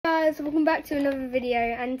guys, welcome back to another video,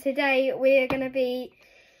 and today we're going to be,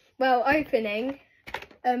 well, opening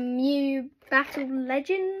a new Battle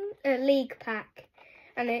Legend League pack,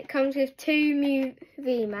 and it comes with 2 Mew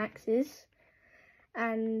V Maxes,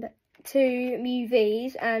 and 2 Mew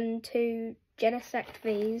Vs, and 2 Genesect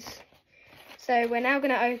Vs. So we're now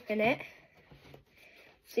going to open it,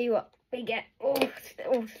 see what we get. Oh,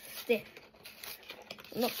 stiff.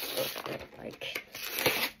 Not stiff, like,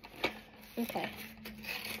 okay.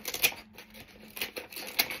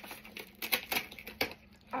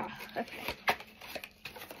 Okay.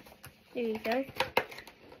 Here you go.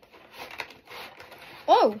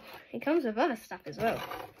 Oh, it comes with other stuff as well.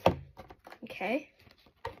 Okay.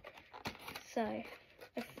 So, I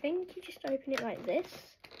think you just open it like this.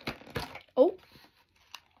 Oh.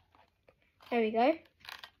 There we go.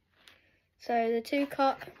 So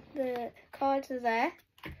the cards are there.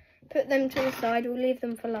 Put them to the side. We'll leave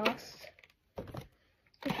them for last.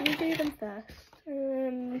 Or should we do them first?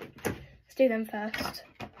 Let's do them first.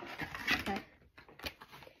 Okay.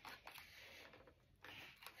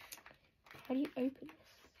 How do you open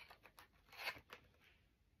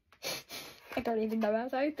this? I don't even know how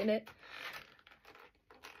to open it.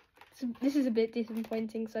 So this is a bit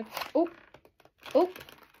disappointing. So, oh,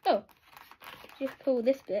 just pull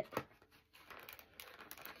this bit.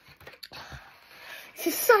 This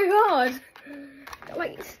is so hard.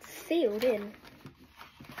 Like, it's sealed in.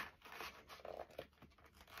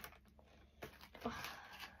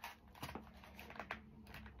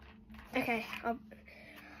 Okay,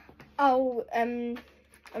 I'm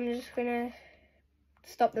just gonna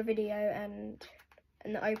stop the video and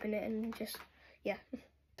open it and just, yeah.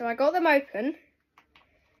 So I got them open.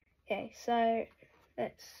 Okay, so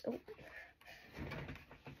let's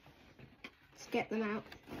get them out.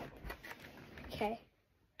 Okay,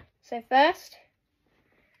 so first,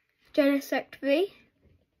 Genesect V.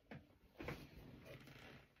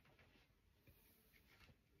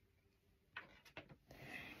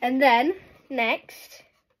 And then, next,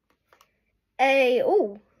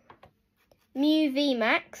 Mew V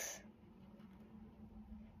Max.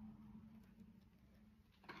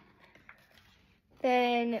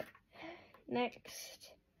 Then,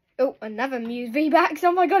 next, another Mew V Max.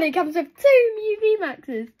 Oh my god, it comes with 2 Mew V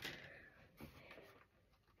Maxes.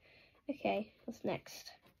 Okay, what's next?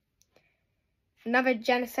 Another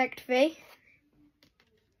Genesect V.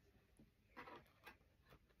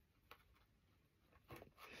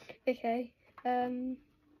 Okay, Mew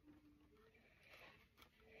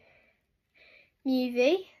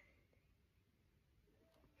V.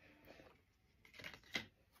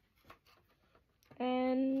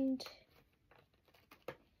 And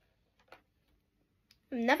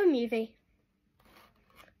another Mew V.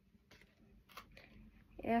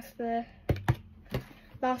 That's the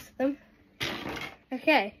last of them.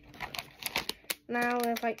 Okay, now we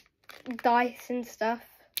have like dice and stuff.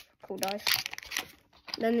 Cool dice.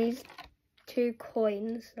 Then these 2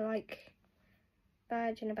 coins, like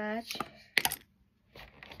badge and a badge.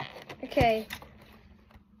 Okay,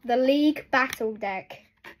 the League Battle deck.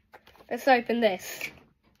 Let's open this.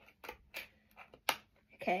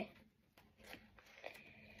 Okay.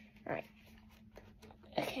 Right.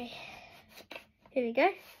 Okay. Here we go.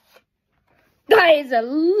 That is a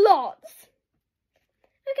lot.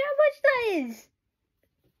 Look how much that is.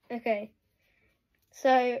 Okay.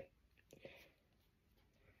 So,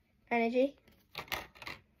 energy.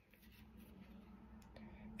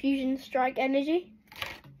 Fusion Strike energy.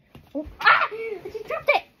 Oh, I just dropped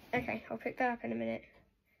it. Okay, I'll pick that up in a minute.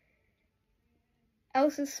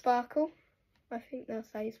 Elsa's Sparkle. I think that's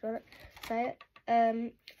how you spell it. Say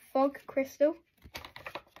it. Fog Crystal.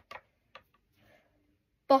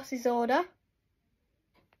 Boss's Order.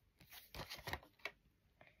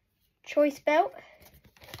 Choice Belt.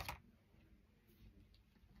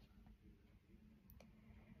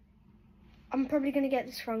 I'm probably going to get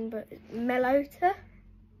this wrong, but Melota.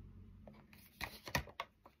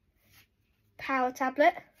 Power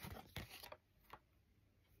Tablet.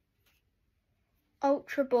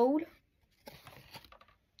 Ultra Ball.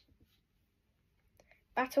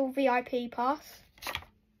 Battle VIP Pass.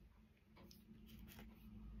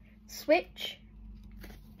 Switch.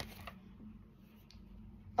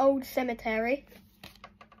 Old Cemetery.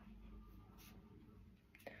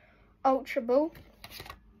 Ultra Ball.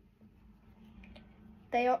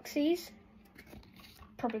 Deoxys.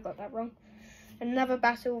 Probably got that wrong. Another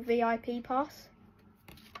Battle VIP Pass.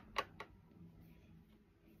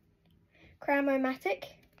 Cramomatic.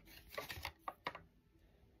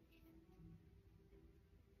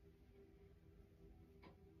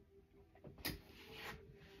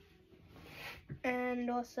 And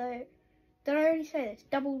also, did I already say this?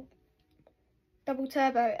 Double Double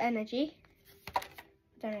Turbo Energy. I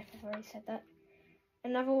don't know if I've already said that.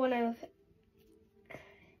 Another one of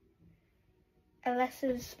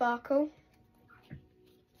Alessa's Sparkle.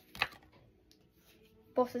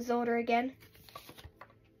 Boss's Order again.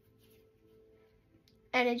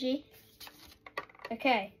 Energy.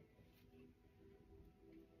 Okay.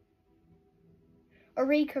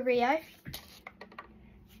 Eureka Rio.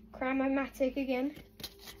 Chromatic again.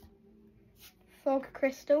 Fog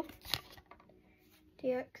Crystal.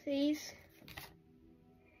 Deoxys.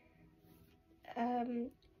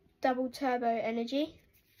 Double Turbo Energy.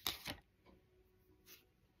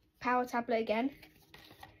 Power Tablet again.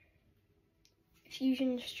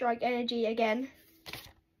 Fusion Strike Energy again.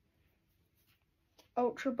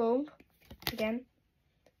 Ultra Ball again.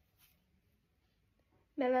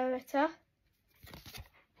 Meloetta.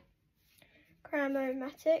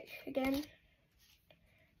 Chromatic again.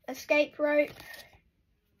 Escape Rope.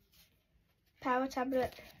 Power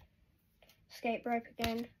Tablet. Escape Rope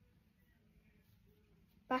again.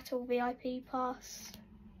 Battle VIP Pass.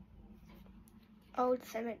 Old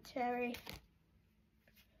Cemetery.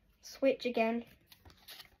 Switch again.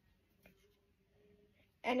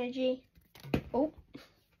 Energy. Oh.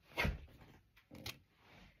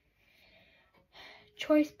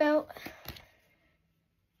 Choice Belt.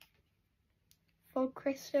 Fog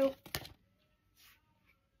Crystal.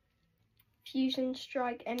 Fusion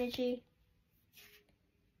Strike Energy.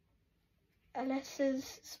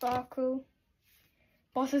 Alessa's Sparkle.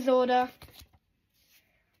 Boss's Order.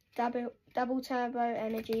 Double Turbo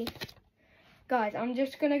Energy. Guys, I'm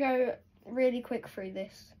just going to go really quick through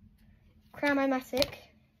this. Chromatic.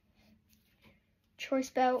 Choice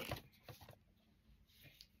Belt.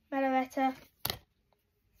 Meloetta.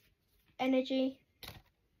 Energy.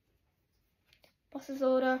 Boss's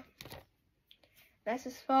Order.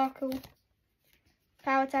 Alessa's Sparkle.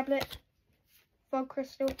 Power Tablet. Fog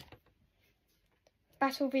Crystal.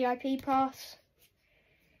 Battle VIP Pass.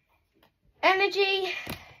 Energy.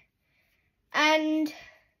 And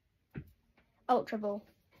Ultra Ball.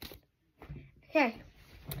 Okay.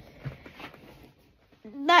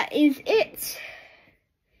 That is it.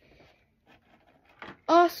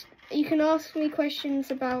 You can ask me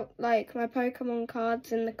questions about like my Pokemon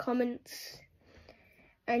cards in the comments.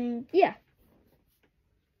 And yeah.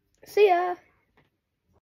 See ya.